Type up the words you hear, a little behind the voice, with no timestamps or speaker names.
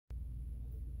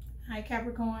Hi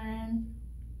Capricorn.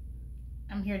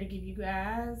 I'm here to give you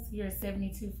guys your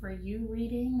 72 for you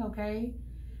reading, okay?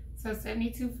 So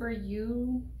 72 for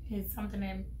you is something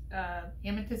that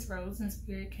Amethyst Rose and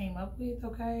Spirit came up with,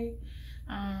 okay?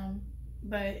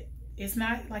 But it's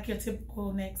not like your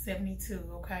typical next 72,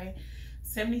 okay?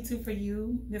 72 for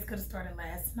you, this could have started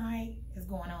last night, is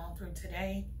going on through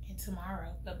today and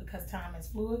tomorrow. But because time is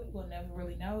fluid, we'll never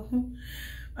really know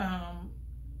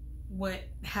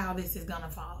how this is gonna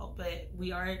fall. But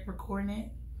we are recording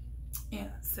it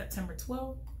September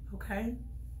 12th, okay?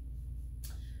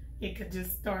 It could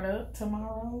just start up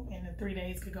tomorrow and the 3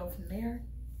 days could go from there.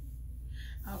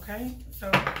 Okay, so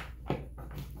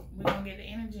we're gonna get the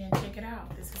energy and check it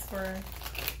out. This is for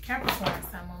Capricorn,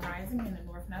 Sun, Moon, Rising in the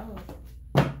North Node.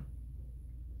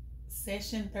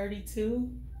 Session 32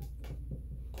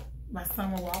 by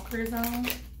Summer Walker is on.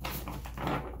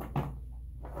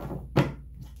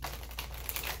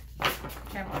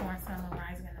 Capricorn, Sun, Moon,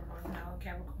 Rising in the North Node.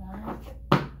 Capricorn,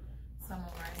 Sun,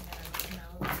 Moon, Rising in the North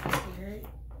Node. Spirit,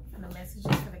 and the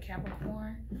messages for the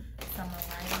Capricorn, Sun, Moon,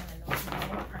 Rising in the North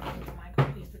Node. Archangel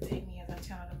Michael, please protect me as I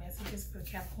channel the messages for the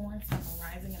Capricorn, Sun, Moon,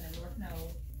 Rising in the North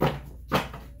Node.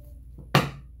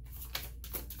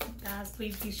 Guys,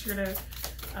 please be sure to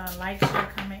like, share,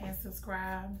 comment, and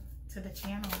subscribe to the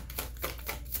channel.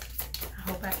 I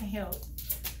hope I can help.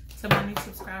 To my new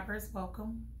subscribers,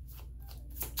 welcome.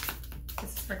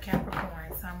 This is for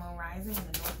Capricorn, Sun, Moon, Rising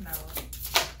in the North Node.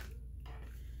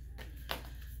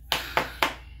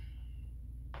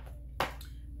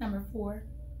 Number 4.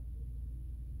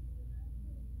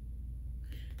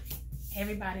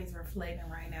 Everybody's reflecting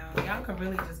right now. Y'all can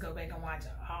really just go back and watch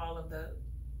all of the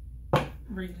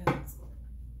readings.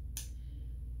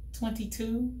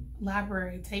 22,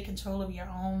 library, take control of your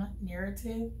own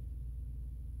narrative.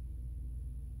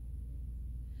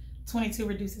 22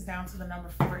 reduces down to the number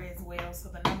 4 as well. So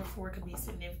the number 4 could be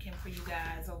significant for you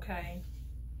guys, okay?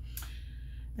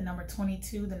 The number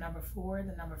 22, the number 4,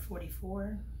 the number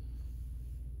 44.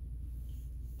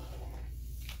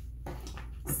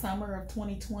 Summer of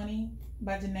 2020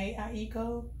 by Janae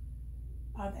Aiko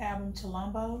of the album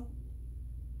Chilombo.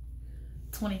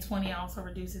 2020 also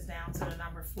reduces down to the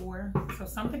number 4. So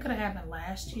something could have happened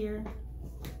last year,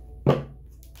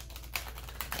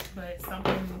 but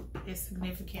something is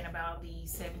significant about the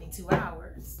 72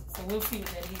 hours. So we'll see what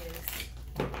that is.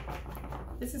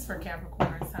 This is for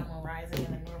Capricorn, Sun, Moon, Rising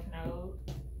in the North Node.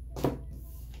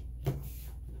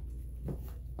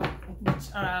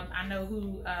 Which I know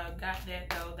who got that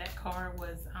though. That card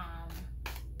was,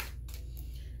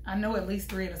 I know at least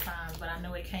 3 of the signs, but I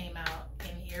know it came out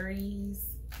in Aries.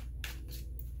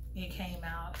 It came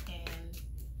out and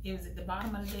it was at the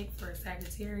bottom of the deck for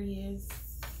Sagittarius,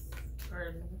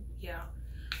 or yeah,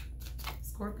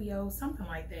 Scorpio, something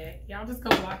like that. Y'all just go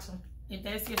watch them. If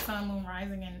that's your Sun, Moon,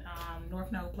 Rising and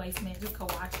North Node placement, just go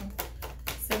watch them.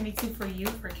 72 for you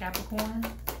for Capricorn.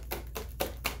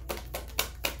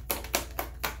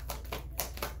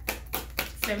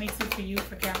 72 for you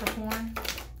for Capricorn.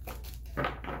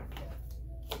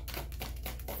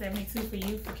 72 for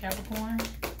you for Capricorn.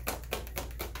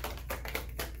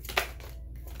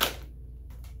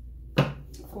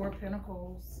 4 of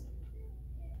Pentacles.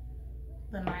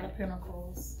 The Knight of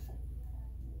Pentacles.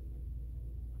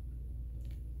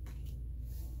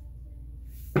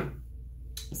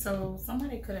 So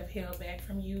somebody could have held back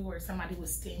from you, or somebody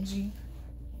was stingy.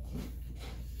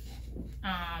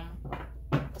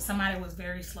 Somebody was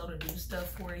very slow to do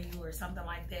stuff for you or something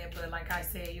like that. But like I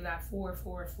said, you got 4,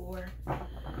 4, 4.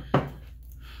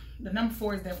 The number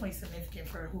 4 is definitely significant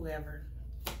for whoever.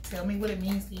 Tell me what it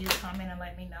means to you. Comment and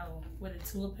let me know. With the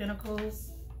 2 of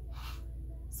Pentacles,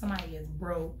 somebody is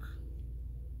broke.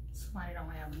 Somebody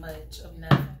don't have much of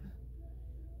nothing.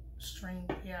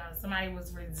 Strength, yeah. Somebody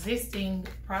was resisting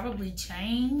probably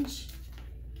change.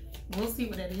 We'll see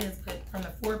what that is. But from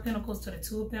the 4 of Pentacles to the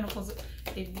 2 of Pentacles,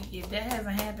 if that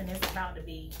hasn't happened, it's about to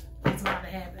be. It's about to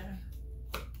happen.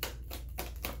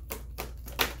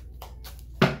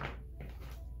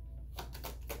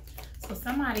 So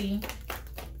somebody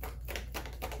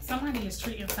is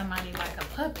treating somebody like a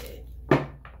puppet.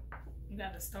 You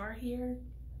got the Star here.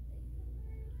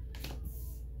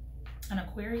 An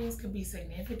Aquarius could be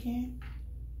significant.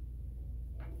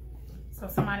 So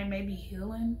somebody may be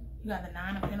healing. You got the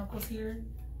 9 of Pentacles here.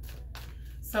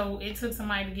 So it took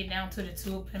somebody to get down to the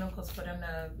 2 of Pentacles for them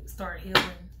to start healing.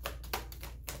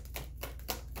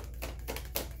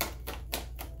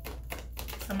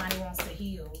 Somebody wants to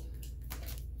heal.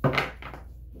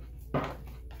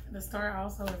 The Star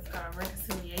also is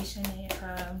reconciliation. It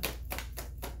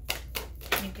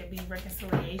could be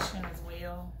reconciliation as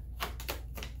well.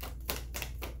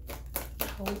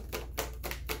 Hope.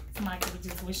 Somebody could be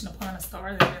just wishing upon a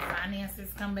star that their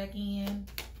finances come back in.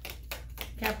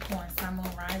 Capricorn, Sun, Moon,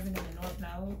 Rising in the North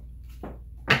Node.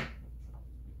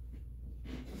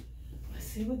 Let's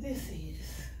see what this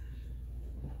is.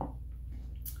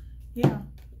 Yeah.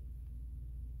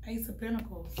 Ace of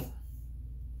Pentacles.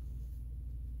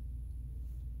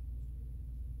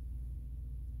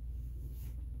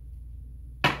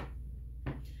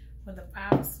 With the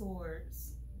Five of Swords.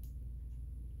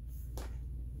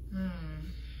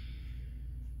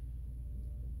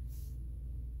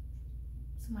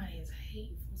 Somebody is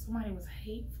hateful. Somebody was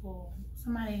hateful.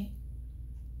 Somebody.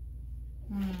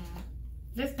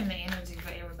 This been the energy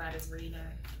for everybody's reading.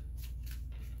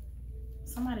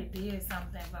 Somebody did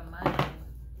something for money.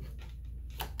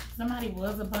 Somebody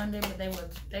was abundant, but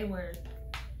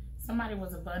somebody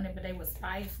was abundant, but they were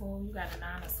spiteful. You got a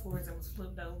Nine of Swords that was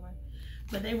flipped over.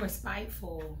 But they were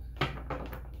spiteful.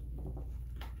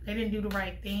 They didn't do the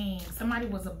right thing. Somebody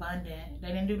was abundant. They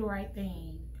didn't do the right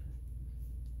thing.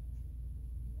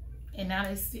 And now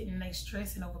they're sitting, they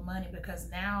stressing over money because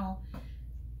now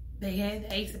they had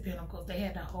the Ace of Pentacles. They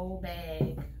had the whole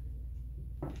bag.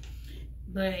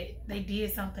 But they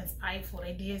did something spiteful.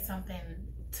 They did something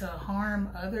to harm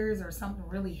others or something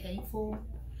really hateful.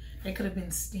 They could have been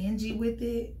stingy with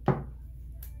it.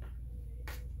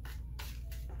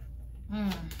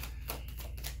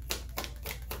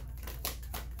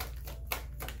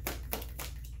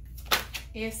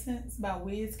 Essence by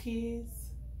WizKid.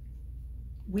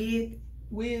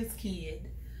 WizKid.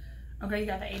 Okay, you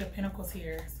got the Eight of Pentacles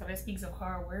here. So that speaks of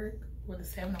hard work with the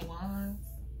Seven of Wands.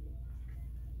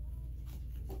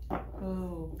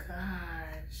 Oh,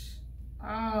 gosh.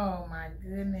 Oh, my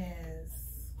goodness.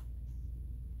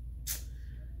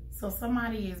 So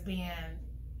somebody's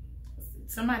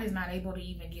not able to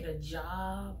even get a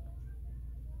job.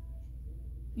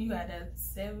 You got that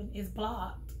 7, it's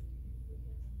blocked.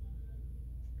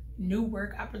 New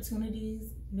work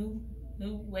opportunities, new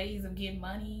ways of getting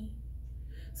money.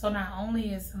 So not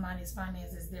only is somebody's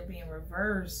finances, they're being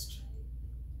reversed,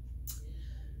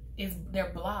 they're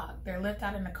blocked. They're left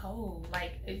out in the cold.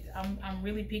 Like I'm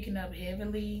really picking up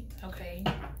heavily. Okay,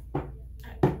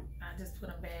 I just put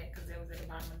them back because they was at the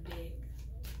bottom of the deck.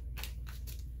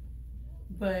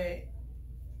 But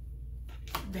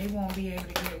they won't be able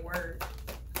to get work.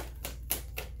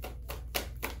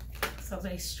 So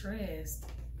they stressed.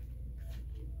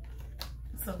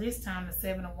 So this time the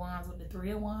Seven of Wands with the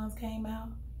Three of Wands came out.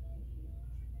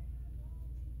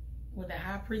 With the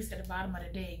High Priest at the bottom of the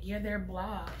deck. Yeah, they're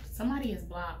blocked. Somebody is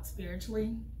blocked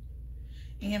spiritually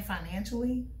and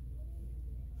financially.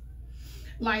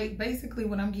 Like, basically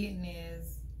what I'm getting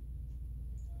is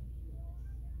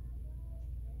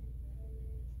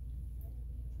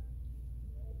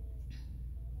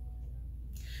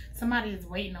somebody is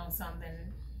waiting on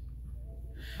something.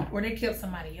 Or they kept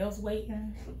somebody else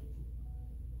waiting.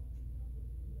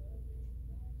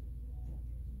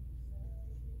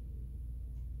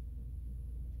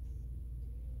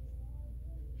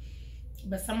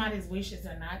 But somebody's wishes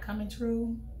are not coming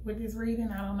true with this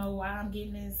reading. I don't know why I'm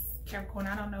getting this, Capricorn.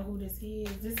 I don't know who this is.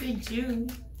 This ain't you.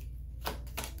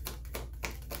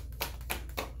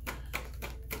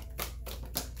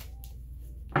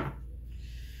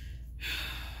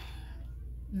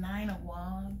 Nine of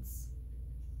Wands.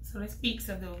 So this speaks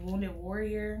of the wounded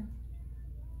warrior.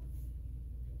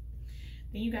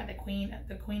 Then you got the Queen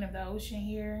of the Ocean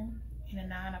here and the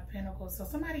Nine of Pentacles. So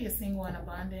somebody is single and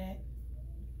abundant.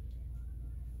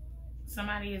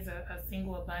 Somebody is a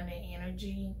single, abundant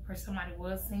energy, or somebody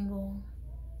was single.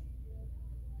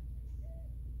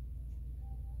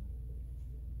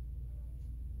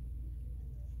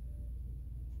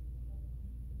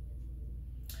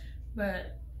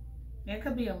 But there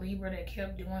could be a Libra that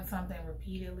kept doing something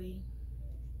repeatedly.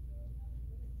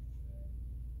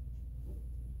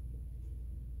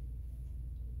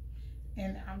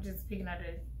 And I'm just picking up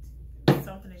that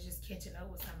something is just catching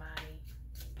up with somebody.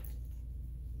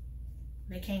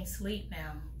 They can't sleep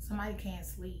now. Somebody can't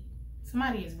sleep.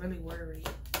 Somebody is really worried.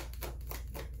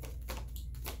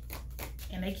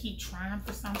 And they keep trying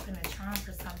for something and trying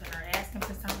for something or asking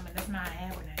for something, and it's not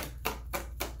happening.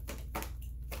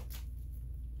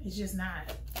 It's just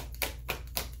not.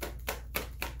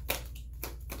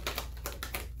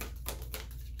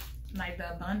 Like the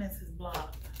abundance is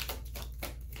blocked.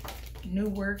 New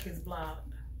work is blocked.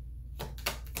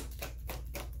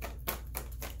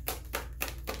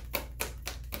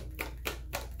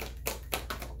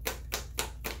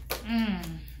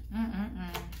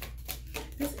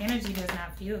 This energy does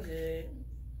not feel good.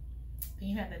 Then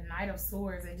you have the Knight of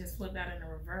Swords. They just flipped out in the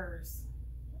reverse.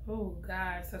 Oh,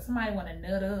 God. So somebody want to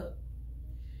nut up.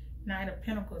 Knight of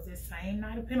Pentacles, this same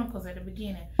Knight of Pentacles at the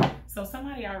beginning. So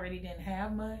somebody already didn't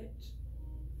have much.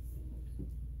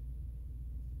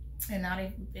 And now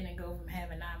they didn't go from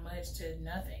having not much to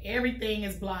nothing. Everything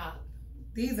is blocked.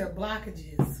 These are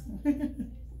blockages.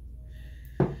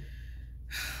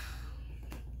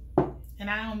 And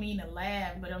I don't mean to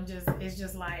laugh, but it's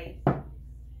just like,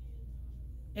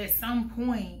 at some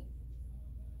point,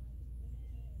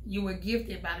 you were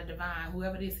gifted by the divine,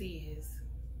 whoever this is.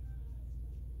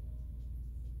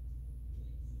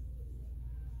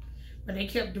 But they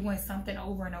kept doing something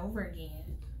over and over again.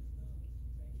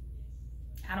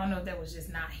 I don't know if that was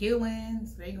just not healing.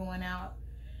 So they going out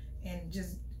and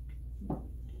just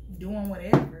doing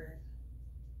whatever.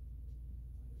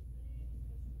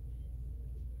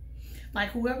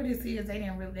 Like whoever this is, they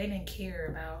didn't care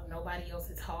about nobody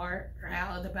else's heart or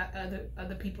how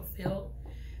other people felt.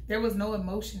 There was no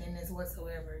emotion in this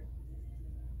whatsoever.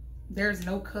 There's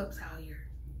no cups out here.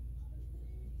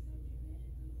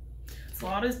 So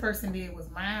all this person did was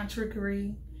mind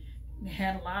trickery. They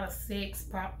had a lot of sex,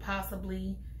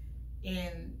 possibly,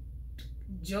 and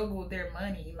juggled their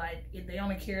money. Like, if they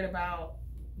only cared about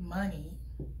money,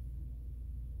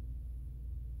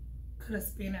 could have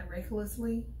spent it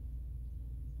recklessly.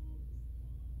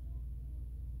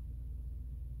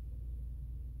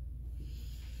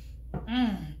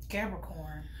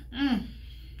 Capricorn.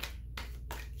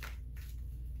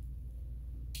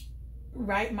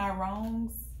 Right My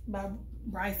Wrongs by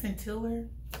Bryson Tiller.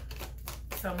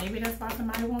 So maybe that's why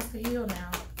somebody wants to heal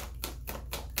now.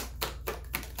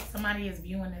 Somebody is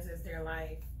viewing this as their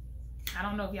life. I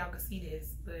don't know if y'all can see this,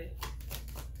 but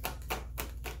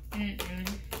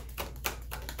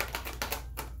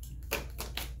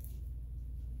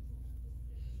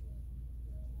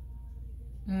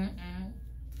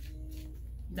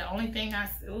The only thing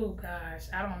oh gosh,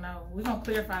 I don't know. We're gonna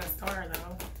clarify the star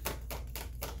though.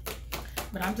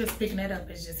 But I'm just picking that up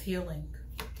as just healing.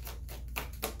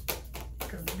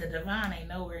 Because the divine ain't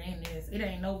nowhere in this. It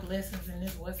ain't no blessings in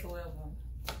this whatsoever.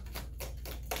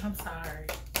 I'm sorry.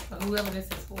 But whoever this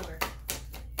is for.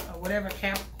 Or whatever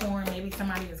Capricorn, maybe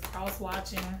somebody is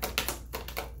cross-watching.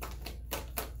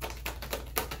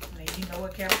 And you know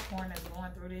what Capricorn is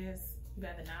going through this. You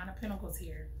got the Nine of Pentacles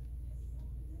here.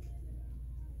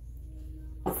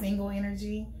 Single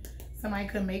energy. Somebody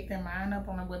could make their mind up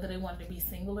on whether they wanted to be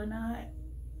single or not.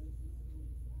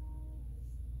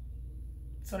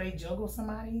 So they juggle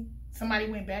somebody. Somebody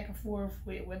went back and forth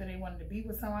with whether they wanted to be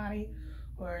with somebody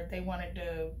or they wanted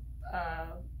to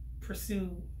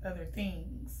pursue other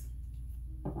things.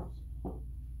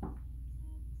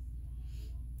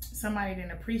 Somebody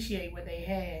didn't appreciate what they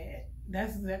had.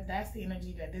 That's the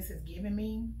energy that this is giving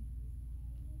me.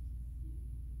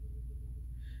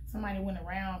 Somebody went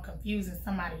around confusing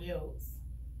somebody else.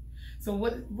 So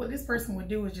what this person would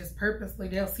do is just purposely,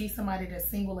 they'll see somebody that's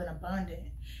single and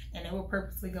abundant, and they will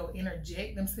purposely go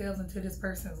interject themselves into this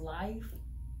person's life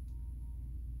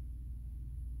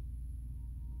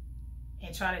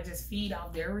and try to just feed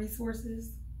off their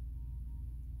resources.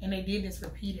 And they did this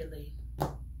repeatedly.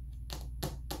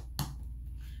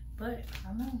 But I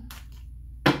don't know.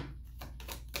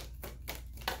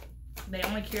 They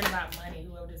only cared about money,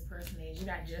 whoever this person is. You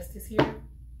got justice here.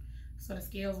 So the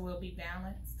scales will be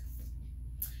balanced.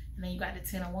 And then you got the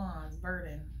Ten of Wands,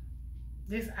 burden.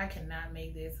 This, I cannot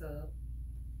make this up.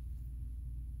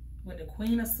 With the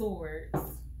Queen of Swords.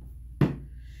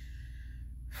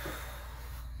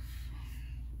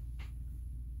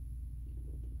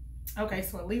 Okay,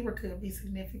 so a Libra could be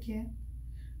significant.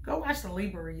 Go watch the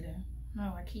Libra reading.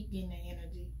 Oh, I keep getting the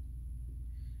energy.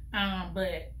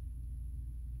 But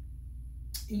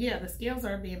yeah, the scales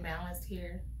are being balanced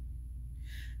here.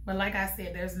 But like I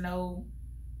said, there's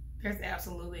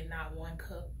absolutely not one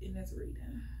cup in this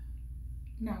reading.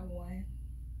 Not one.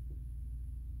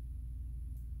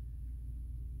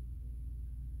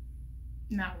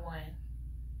 Not one.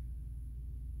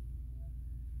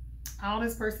 All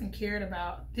this person cared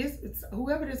about,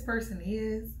 whoever this person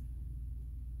is,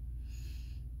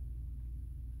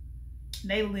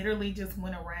 they literally just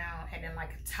went around acting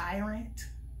like a tyrant.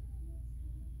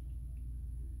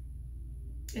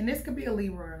 And this could be a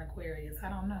Libra or an Aquarius. I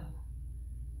don't know.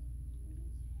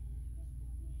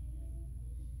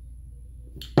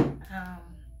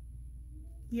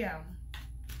 Yeah.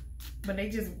 But they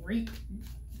just wreak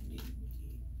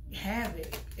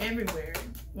havoc everywhere.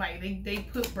 Like they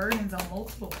put burdens on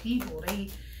multiple people.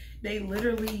 They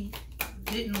literally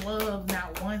didn't love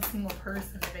not one single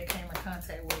person that they came in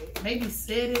contact with. Maybe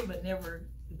said it, but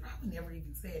probably never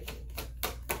even said it.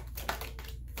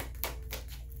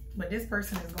 But this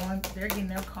person is they're getting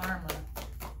their karma.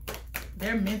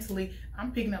 They're mentally,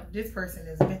 I'm picking up this person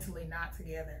is mentally not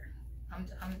together. I'm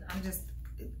just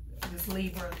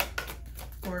Libra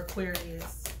or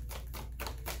Aquarius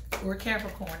or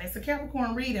Capricorn. It's a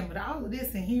Capricorn reading, but all of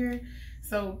this in here.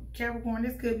 So Capricorn,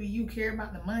 this could be you care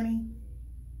about the money,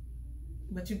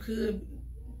 but you could,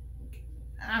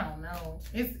 I don't know.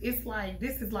 It's like,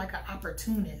 this is like an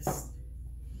opportunist.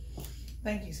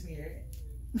 Thank you, Spirit.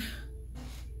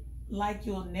 Like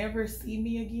You'll Never See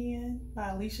Me Again by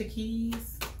Alicia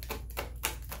Keys,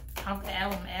 off the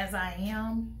album As I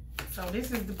Am. So this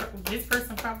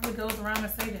person probably goes around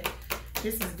and say that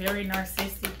this is very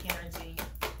narcissistic energy.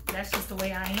 That's just the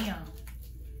way I am.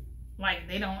 Like,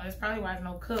 they don't, it's probably why there's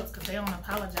no cups, because they don't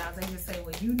apologize. They just say,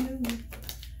 well, you knew.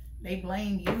 They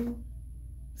blame you.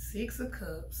 6 of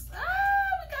Cups. Ah,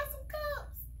 we got some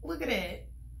cups. Look at that.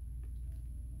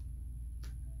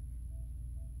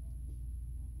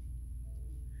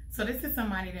 So this is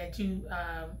somebody that you,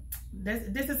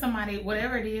 this is somebody,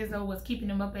 whatever it is though, what's keeping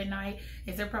them up at night,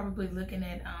 is they're probably looking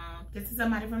at, this is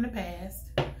somebody from the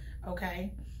past,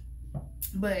 okay?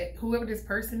 But whoever this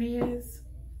person is,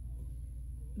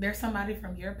 there's somebody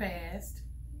from your past.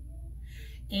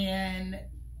 And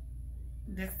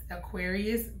this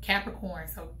Aquarius, Capricorn,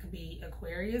 so it could be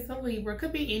Aquarius or Libra,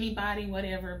 could be anybody,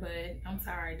 whatever, but I'm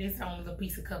sorry, this is only the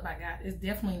piece of cup I got. It's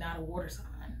definitely not a water sign.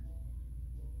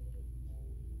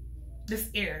 This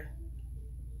air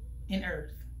and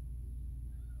earth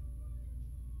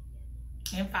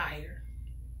and fire.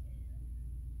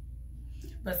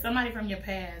 But somebody from your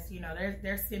past, you know,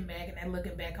 they're sitting back and they're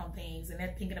looking back on things and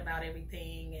they're thinking about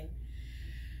everything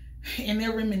and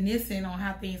they're reminiscing on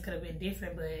how things could have been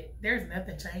different, but there's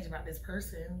nothing changed about this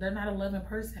person. They're not a loving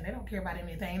person. They don't care about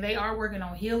anything. They are working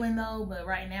on healing though, but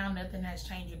right now nothing has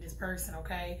changed with this person,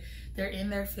 okay? They're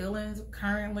in their feelings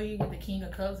currently with the King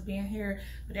of Cups being here,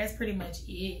 but that's pretty much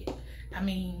it. I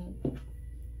mean,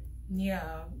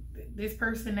 yeah, this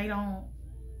person, they don't,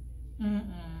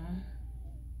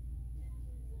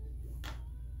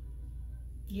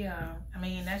 yeah, I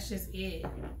mean, that's just it,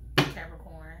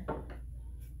 Capricorn.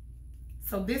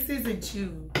 So this isn't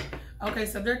you. Okay,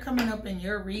 so they're coming up in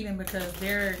your reading because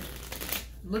they're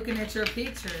looking at your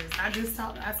pictures. I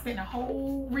spent a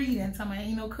whole reading talking about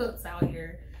ain't no cups out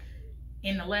here.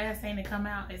 And the last thing to come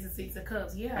out is the 6 of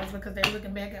Cups. Yeah, it's because they're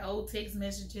looking back at old text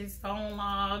messages, phone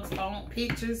logs, phone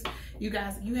pictures. You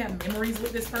guys, you have memories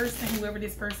with this person, whoever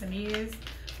this person is.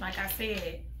 Like I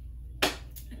said,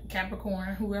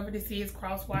 Capricorn, whoever this is,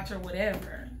 cross watcher,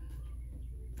 whatever.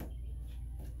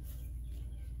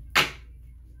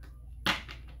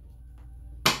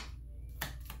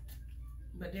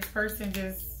 But this person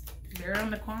just, they're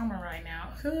on the karma right now.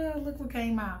 Look what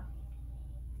came out.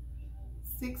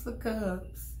 6 of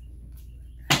Cups.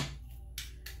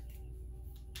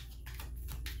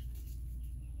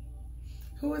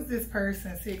 Who is this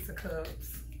person, 6 of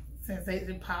Cups? Since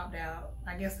they popped out.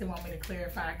 I guess they want me to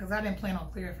clarify because I didn't plan on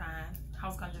clarifying. I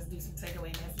was going to just do some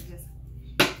takeaway messages.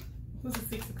 Who's the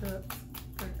 6 of Cups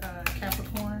for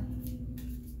Capricorn?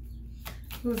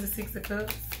 Who's the 6 of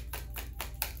Cups?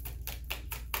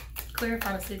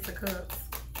 Clarify the 6 of Cups.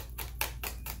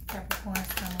 Capricorn,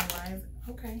 Sun, Rise.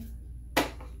 Okay.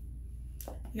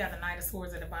 You got the Knight of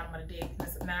Swords at the bottom of the deck.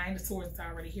 The Nine of Swords is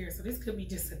already here. So this could be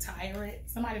just a tyrant.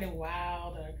 Somebody that's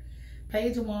wild. Or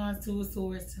Page of Wands, 2 of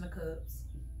Swords, 10 of Cups.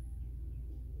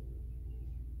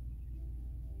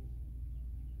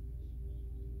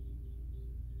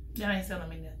 That ain't telling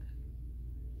me nothing.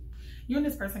 You and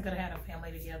this person could have had a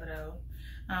family together though.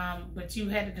 But you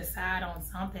had to decide on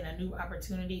something, a new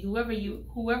opportunity.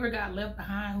 Whoever got left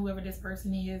behind, whoever this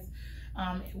person is,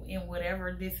 and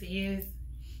whatever this is,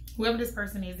 whoever this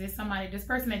person is somebody, this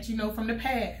person that you know from the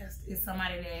past is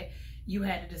somebody that you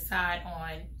had to decide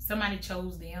on. Somebody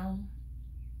chose them.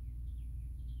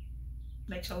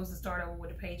 They chose to start over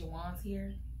with the Page of Wands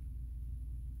here.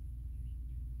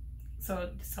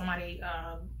 So somebody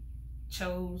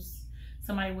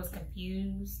somebody was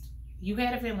confused. You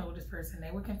had a feeling with this person. They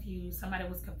were confused. Somebody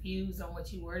was confused on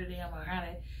what you were to them or how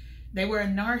they were a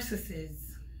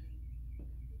narcissist.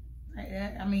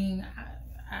 I mean,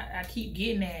 I keep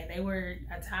getting that. They were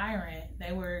a tyrant.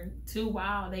 They were too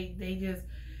wild. They just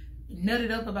nutted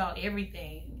up about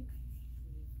everything.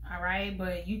 All right?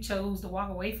 But you chose to walk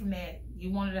away from that.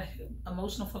 You wanted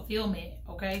emotional fulfillment.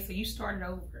 Okay? So you started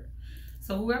over.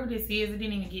 So whoever this is, it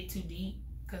didn't even get too deep.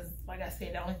 Because, like I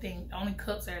said, the only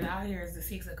cups that are out here is the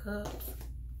 6 of Cups.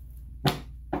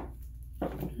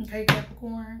 Okay,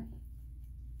 Capricorn.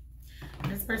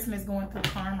 This person is going through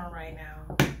karma right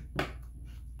now.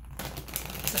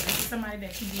 So this is somebody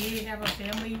that you did have a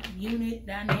family unit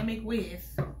dynamic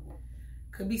with.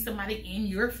 Could be somebody in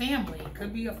your family.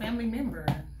 Could be a family member.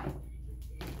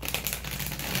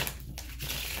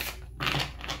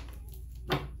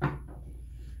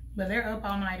 But they're up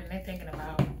all night and they're thinking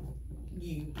about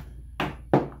you.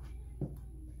 Or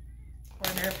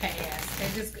their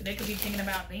past. They could be thinking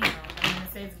about them. I mean,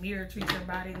 it says mirror, treat your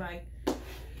body like,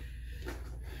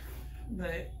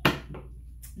 but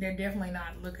they're definitely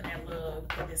not looking at love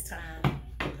at this time.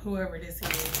 Whoever this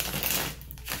is.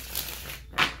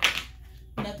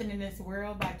 Nothing in This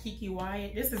World by Kiki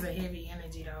Wyatt. This is a heavy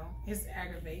energy though. It's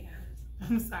aggravating.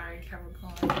 I'm sorry,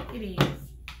 Capricorn. It is.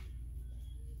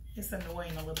 It's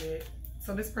annoying a little bit.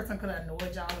 So this person could have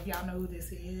annoyed y'all if y'all know who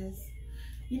this is.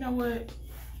 You know what?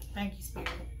 Thank you, Spirit.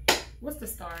 What's the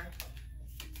star?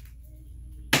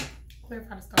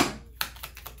 Clarify the star.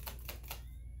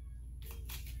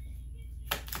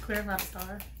 Clarify the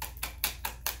star.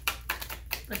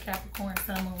 For Capricorn,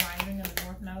 Sun, Moon, Rising in the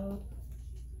North Node.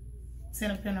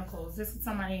 10 of Pentacles. This is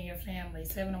somebody in your family.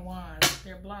 7 of Wands.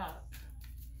 They're blocked.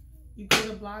 You could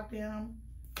have blocked them,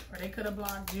 or they could have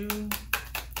blocked you.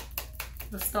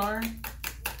 The star.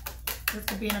 This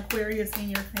could be an Aquarius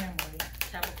in your family,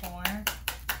 Capricorn.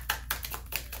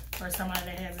 Or somebody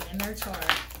that has it in their chart.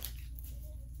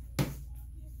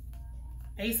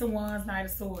 Ace of Wands, Knight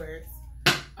of Swords.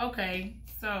 Okay,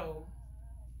 so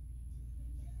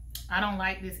I don't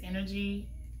like this energy.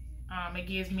 It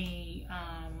gives me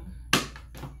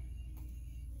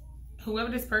whoever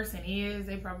this person is,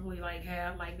 they probably like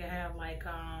have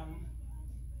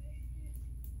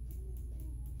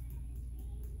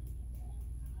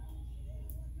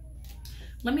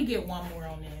let me get one more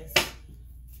on this.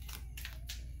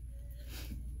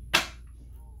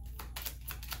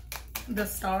 The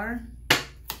star.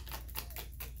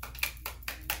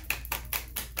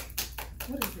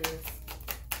 What is this?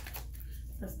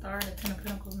 The star, the 10 of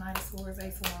Pentacles, Knight of Swords,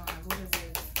 Ace of Wands. What is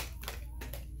this?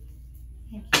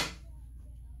 Thank you.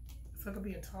 So it could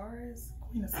be a Taurus,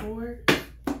 Queen of Swords.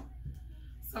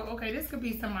 So, okay, this could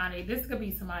be somebody. This could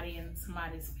be somebody in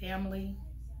somebody's family.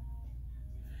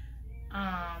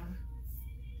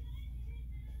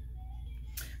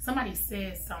 Somebody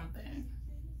said something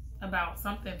about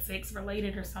something sex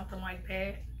related or something like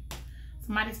that.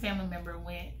 Somebody's family member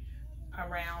went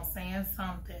around saying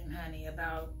something, honey,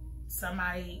 about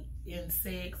somebody in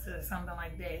sex or something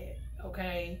like that.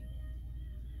 Okay.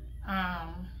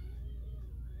 I'm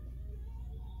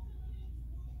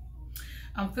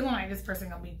feeling like this person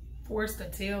gonna be forced to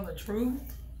tell the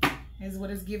truth, is what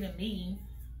it's giving me.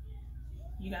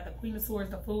 You got the Queen of Swords,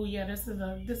 the Fool. Yeah, this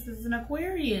is an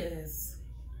Aquarius.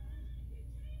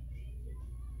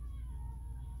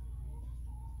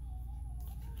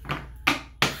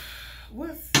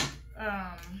 What's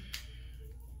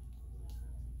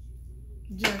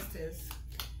Justice?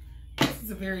 This is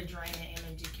a very draining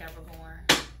energy, Capricorn.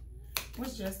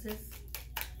 What's Justice?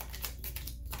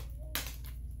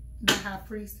 The High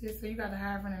Priestess. So you got the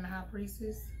Hierophant and the High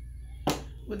Priestess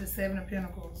with the 7 of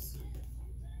Pentacles.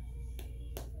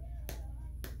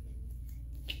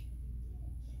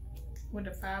 With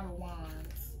the 5 of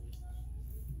Wands.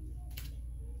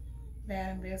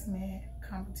 Bad investment,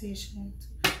 competition.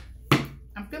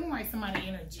 I'm feeling like somebody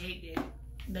interjected.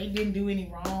 They didn't do any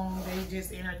wrong. They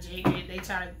just interjected. They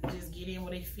try to just get in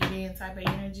where they fit in type of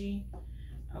energy.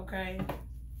 Okay.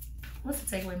 What's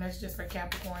the takeaway messages for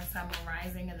Capricorn, Sun, Moon,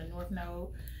 Rising in the North Node?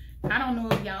 I don't know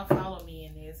if y'all follow me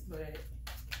in this, but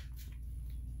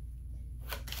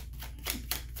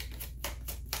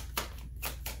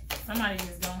somebody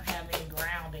just don't have any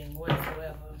grounding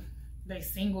whatsoever. They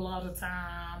single all the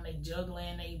time. They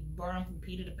juggling. They burn from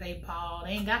Peter to pay Paul.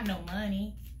 They ain't got no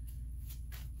money.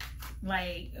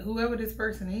 Like, whoever this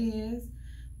person is.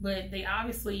 But they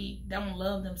obviously don't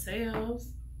love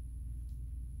themselves.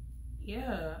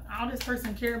 Yeah. All this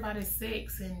person care about is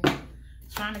sex and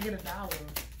trying to get $1.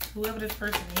 Whoever this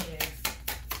person is.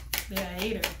 They're a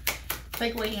hater.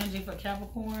 Takeaway energy for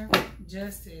Capricorn.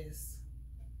 Justice.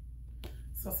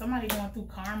 So somebody going through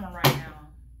karma right now.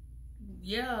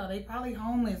 Yeah, they probably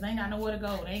homeless. They ain't got nowhere to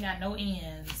go. They ain't got no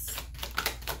ends.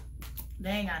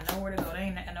 They ain't got nowhere to go. They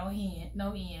ain't got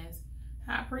no ends.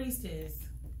 High Priestess.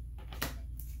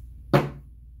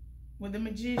 With the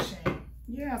Magician.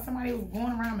 Yeah, somebody was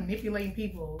going around manipulating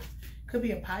people. Could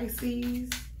be a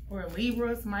Pisces or a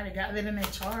Libra. Somebody got that in their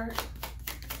chart.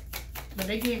 But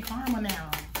they getting karma now.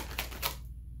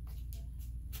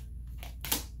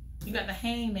 You got the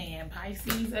Hangman.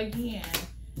 Pisces again.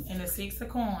 And the 6 of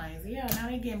Coins. Yeah, now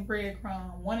they getting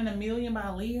breadcrumb. 1 in a Million by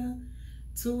Leah.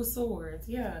 2 of Swords.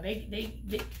 Yeah,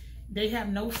 they have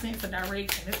no sense of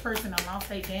direction. This person done lost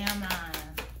their damn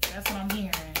mind. That's what I'm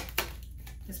hearing.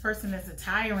 This person is a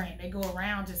tyrant. They go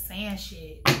around just saying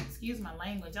shit. Excuse my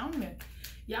language.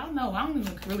 Y'all know I don't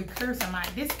even really curse. I'm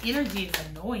like, this energy is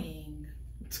annoying.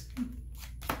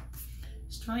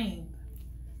 Strength.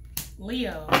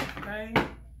 Leo, okay?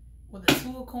 With the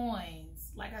 2 of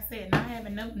coins. Like I said, not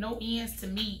having no ends to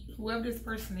meet. Whoever this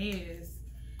person is,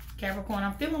 Capricorn,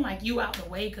 I'm feeling like you out the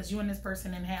way because you and this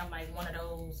person didn't have like one of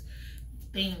those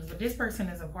things. But this person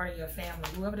is a part of your family.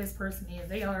 Whoever this person is,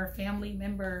 they are a family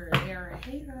member. They are a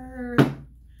hater.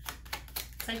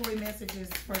 Takeaway messages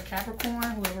for Capricorn,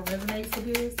 whoever resonates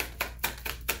with this.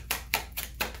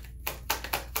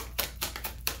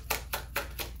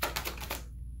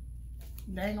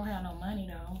 They ain't gonna have no money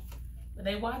though. But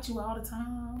they watch you all the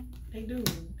time. They do.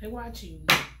 They watch you.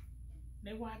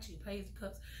 They watch you. Page of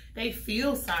Cups. They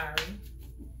feel sorry.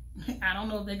 I don't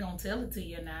know if they're gonna tell it to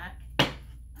you or not.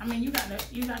 I mean, you got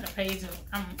the page of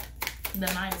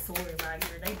the Knight of Swords right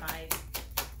here. They might.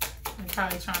 They're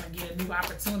probably trying to get a new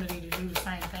opportunity to do the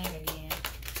same thing again.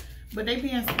 But they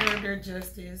being scared of their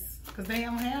justice because they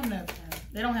don't have nothing.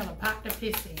 They don't have a pot to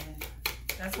piss in.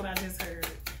 That's what I just heard.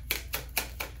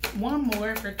 One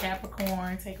more for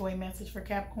Capricorn. Takeaway message for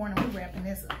Capricorn. And we're wrapping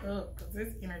this up because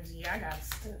this energy, I got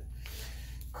to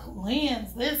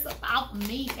cleanse this about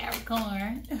me,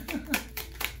 Capricorn.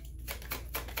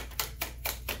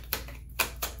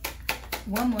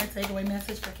 One more takeaway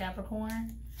message for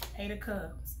Capricorn. 8 of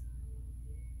Cups.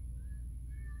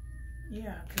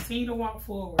 Yeah, continue to walk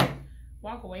forward.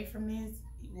 Walk away from this.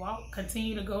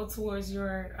 Continue to go towards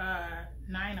your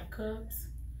 9 of Cups.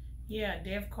 Yeah,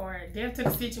 death card. Death to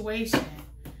the situation.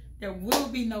 There will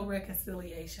be no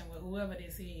reconciliation with whoever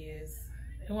this is.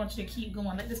 They want you to keep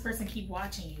going. Let this person keep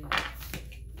watching you.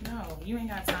 No, you ain't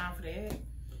got time for that.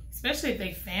 Especially if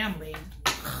they family.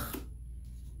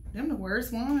 Them the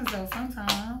worst ones though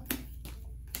sometimes.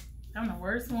 Them the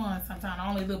worst ones sometimes. The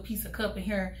only little piece of cup in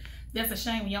here. That's a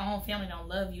shame when your own family don't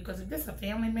love you. Because if this is a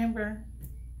family member,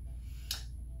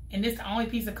 and this the only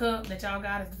piece of cup that y'all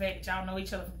got is the fact that y'all know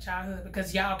each other from childhood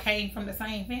because y'all came from the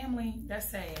same family, that's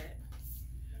sad.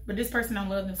 But this person don't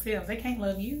love themselves. They can't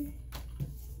love you.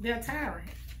 They're a tyrant.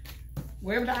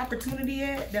 Wherever the opportunity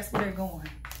at, that's where they're going.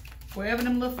 Wherever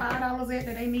them little $5 at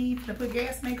that they need to put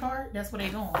gas in their car, that's where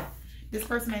they're going. This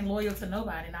person ain't loyal to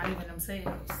nobody, not even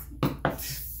themselves.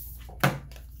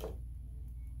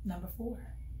 Number 4.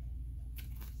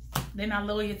 They're not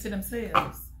loyal to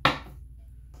themselves.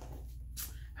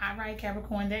 All right,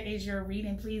 Capricorn, that is your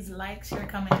reading. Please like, share,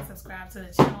 comment, and subscribe to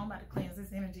the channel. I'm about to cleanse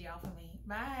this energy off of me.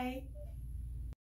 Bye.